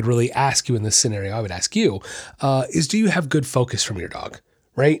question I would really ask you in this scenario, I would ask you, is do you have good focus from your dog,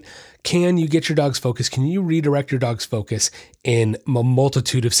 right? Can you get your dog's focus? Can you redirect your dog's focus in a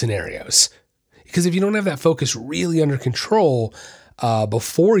multitude of scenarios? Because if you don't have that focus really under control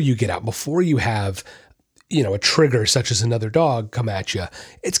before you get out, before you have a trigger such as another dog come at you,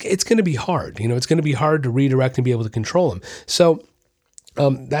 it's going to be hard. It's going to be hard to redirect and be able to control them. So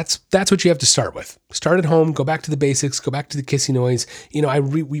that's what you have to start with. Start at home, go back to the basics, go back to the kissy noise.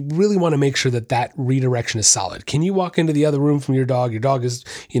 We really want to make sure that redirection is solid. Can you walk into the other room from your dog? Your dog is,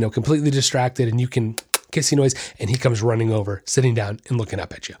 completely distracted, and you can kissy noise, and he comes running over, sitting down and looking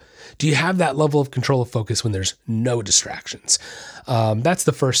up at you. Do you have that level of control of focus when there's no distractions? That's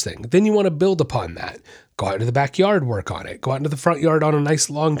the first thing. Then you want to build upon that. Go out into the backyard, work on it. Go out into the front yard on a nice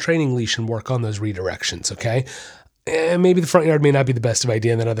long training leash and work on those redirections, okay? maybe the front yard may not be the best of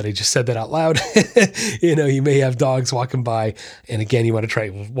idea now that I just said that out loud. You may have dogs walking by. And again, you want to try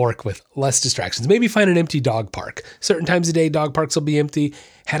to work with less distractions. Maybe find an empty dog park. Certain times of day, dog parks will be empty.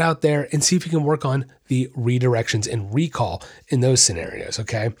 Head out there and see if you can work on the redirections and recall in those scenarios.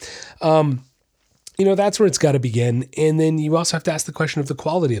 Okay. That's where it's got to begin. And then you also have to ask the question of the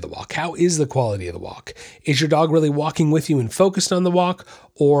quality of the walk. How is the quality of the walk? Is your dog really walking with you and focused on the walk,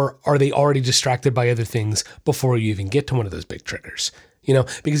 or are they already distracted by other things before you even get to one of those big triggers?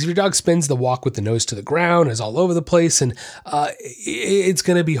 Because if your dog spends the walk with the nose to the ground, is all over the place, and it's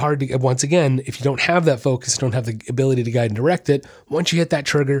going to be hard to, once again, if you don't have that focus, don't have the ability to guide and direct it, once you hit that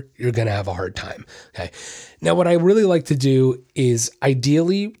trigger, you're going to have a hard time. Okay. Now, what I really like to do is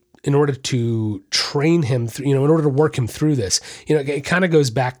ideally, in order to train him through, in order to work him through this, it kind of goes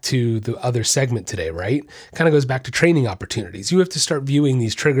back to the other segment today, right? Kind of goes back to training opportunities. You have to start viewing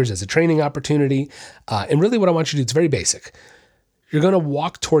these triggers as a training opportunity. And really what I want you to do, it's very basic. You're going to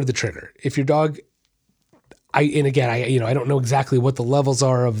walk toward the trigger. If your dog, I don't know exactly what the levels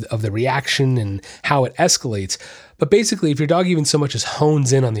are of the reaction and how it escalates, but basically if your dog even so much as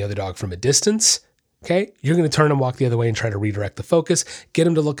hones in on the other dog from a distance, okay, you're going to turn and walk the other way and try to redirect the focus, get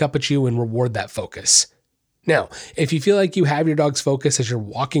him to look up at you and reward that focus. Now, if you feel like you have your dog's focus as you're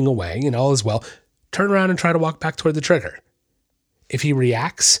walking away and all is well, turn around and try to walk back toward the trigger. If he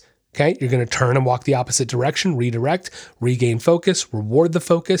reacts, okay, you're going to turn and walk the opposite direction, redirect, regain focus, reward the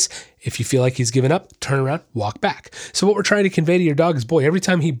focus. If you feel like he's given up, turn around, walk back. So what we're trying to convey to your dog is, boy, every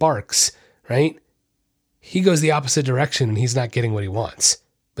time he barks, right, he goes the opposite direction and he's not getting what he wants.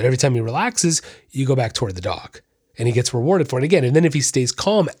 But every time he relaxes, you go back toward the dog and he gets rewarded for it again. And then if he stays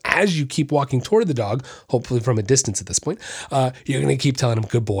calm as you keep walking toward the dog, hopefully from a distance at this point, you're going to keep telling him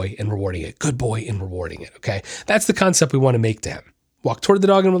good boy and rewarding it, good boy and rewarding it. Okay. That's the concept we want to make to him. Walk toward the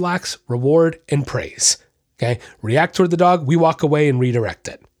dog and relax, reward and praise. Okay. React toward the dog. We walk away and redirect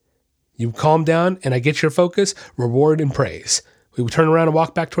it. You calm down and I get your focus, reward and praise. We turn around and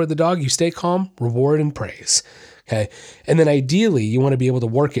walk back toward the dog. You stay calm, reward and praise. Okay. And then ideally you want to be able to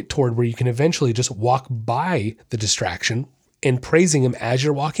work it toward where you can eventually just walk by the distraction and praising him as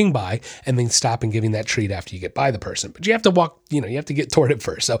you're walking by and then stop and giving that treat after you get by the person. But you have to walk, you have to get toward it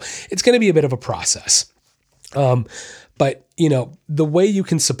first. So it's going to be a bit of a process. But the way you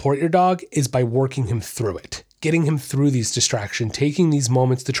can support your dog is by working him through it, getting him through these distractions, taking these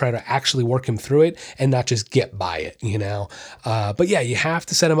moments to try to actually work him through it and not just get by it, But yeah, you have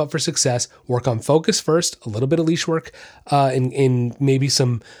to set him up for success, work on focus first, a little bit of leash work, in maybe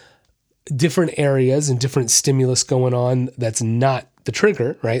some different areas and different stimulus going on that's not the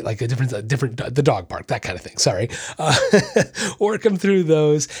trigger, right? Like the dog bark, that kind of thing. Sorry. Work him through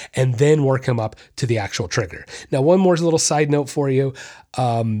those and then work him up to the actual trigger. Now, one more little side note for you.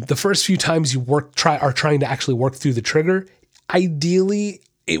 The first few times you are trying to actually work through the trigger, ideally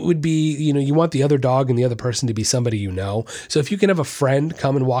it would be, you want the other dog and the other person to be somebody you know. So if you can have a friend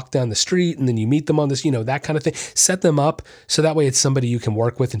come and walk down the street and then you meet them on this, that kind of thing, set them up so that way it's somebody you can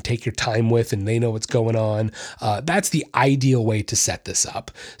work with and take your time with and they know what's going on. That's the ideal way to set this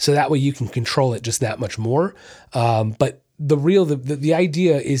up. So that way you can control it just that much more. But the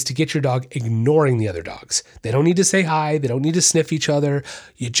idea is to get your dog ignoring the other dogs. They don't need to say hi. They don't need to sniff each other.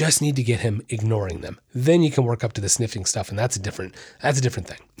 You just need to get him ignoring them. Then you can work up to the sniffing stuff. And that's a different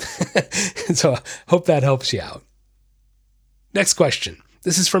thing. So I hope that helps you out. Next question.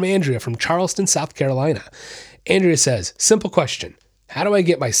 This is from Andrea from Charleston, South Carolina. Andrea says, simple question. How do I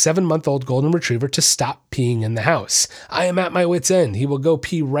get my 7-month-old golden retriever to stop peeing in the house? I am at my wit's end. He will go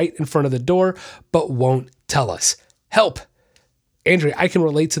pee right in front of the door, but won't tell us. Help. Andrea, I can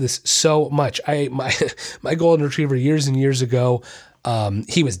relate to this so much. My golden retriever years and years ago,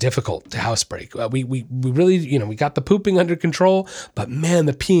 he was difficult to housebreak. We really, we got the pooping under control, but man,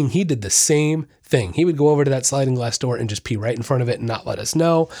 the peeing, he did the same thing. He would go over to that sliding glass door and just pee right in front of it and not let us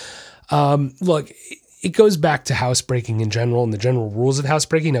know. Look, it goes back to housebreaking in general and the general rules of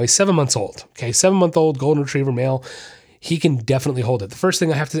housebreaking. Now he's 7 months old. Okay. 7-month-old golden retriever male. He can definitely hold it. The first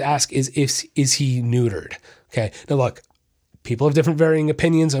thing I have to ask is he neutered? Okay. Now look, people have different varying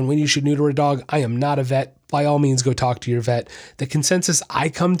opinions on when you should neuter a dog. I am not a vet. By all means, go talk to your vet. The consensus I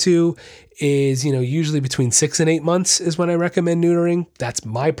come to is, usually between 6 and 8 months is when I recommend neutering. That's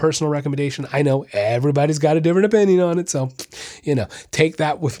my personal recommendation. I know everybody's got a different opinion on it. So, take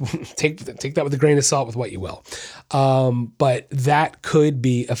that with a grain of salt with what you will. But that could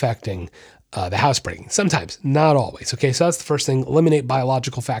be affecting the housebreaking. Sometimes, not always. Okay, so that's the first thing. Eliminate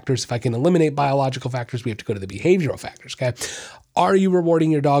biological factors. If I can eliminate biological factors, we have to go to the behavioral factors. Okay, are you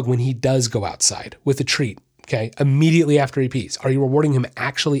rewarding your dog when he does go outside with a treat? Okay, immediately after he pees. Are you rewarding him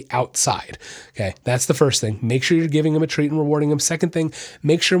actually outside? Okay, that's the first thing. Make sure you're giving him a treat and rewarding him. Second thing,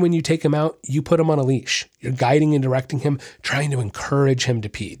 make sure when you take him out, you put him on a leash. You're guiding and directing him, trying to encourage him to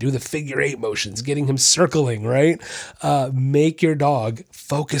pee. Do the figure 8 motions, getting him circling, right? Make your dog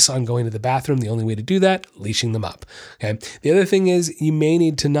focus on going to the bathroom. The only way to do that, leashing them up. Okay. The other thing is you may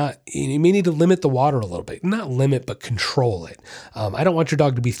need to limit the water a little bit. Not limit, but control it. I don't want your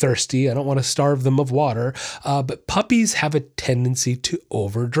dog to be thirsty. I don't want to starve them of water. But puppies have a tendency to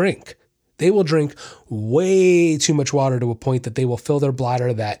overdrink. They will drink way too much water to a point that they will fill their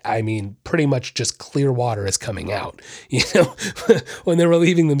bladder that, pretty much just clear water is coming out. When they're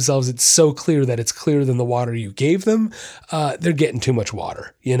relieving themselves, it's so clear that it's clearer than the water you gave them. They're getting too much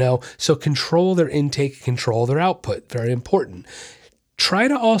water, So control their intake, control their output. Very important. Try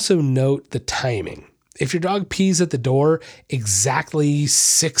to also note the timing. If your dog pees at the door exactly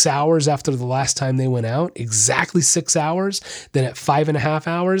 6 hours after the last time they went out, exactly 6 hours, then at 5.5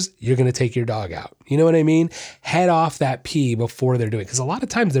 hours, you're going to take your dog out. You know what I mean? Head off that pee before they're doing it. Because a lot of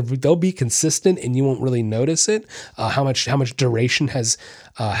times they'll be consistent and you won't really notice it, how much duration has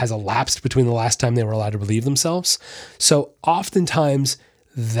elapsed between the last time they were allowed to relieve themselves. So oftentimes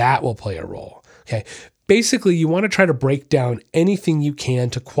that will play a role. Okay. Basically, you want to try to break down anything you can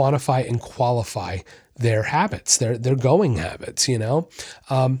to quantify and qualify their habits, their going habits,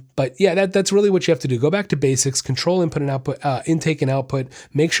 But yeah, that's really what you have to do. Go back to basics, control input and output, intake and output.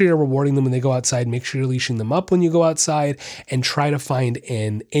 Make sure you're rewarding them when they go outside. Make sure you're leashing them up when you go outside, and try to find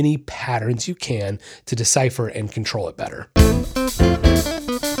in any patterns you can to decipher and control it better.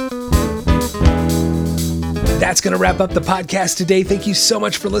 That's going to wrap up the podcast today. Thank you so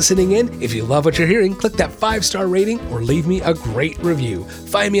much for listening in. If you love what you're hearing, click that 5-star rating or leave me a great review.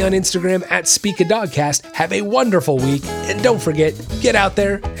 Find me on Instagram at Speak a Dogcast. Have a wonderful week. And don't forget, get out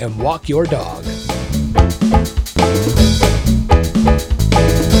there and walk your dog.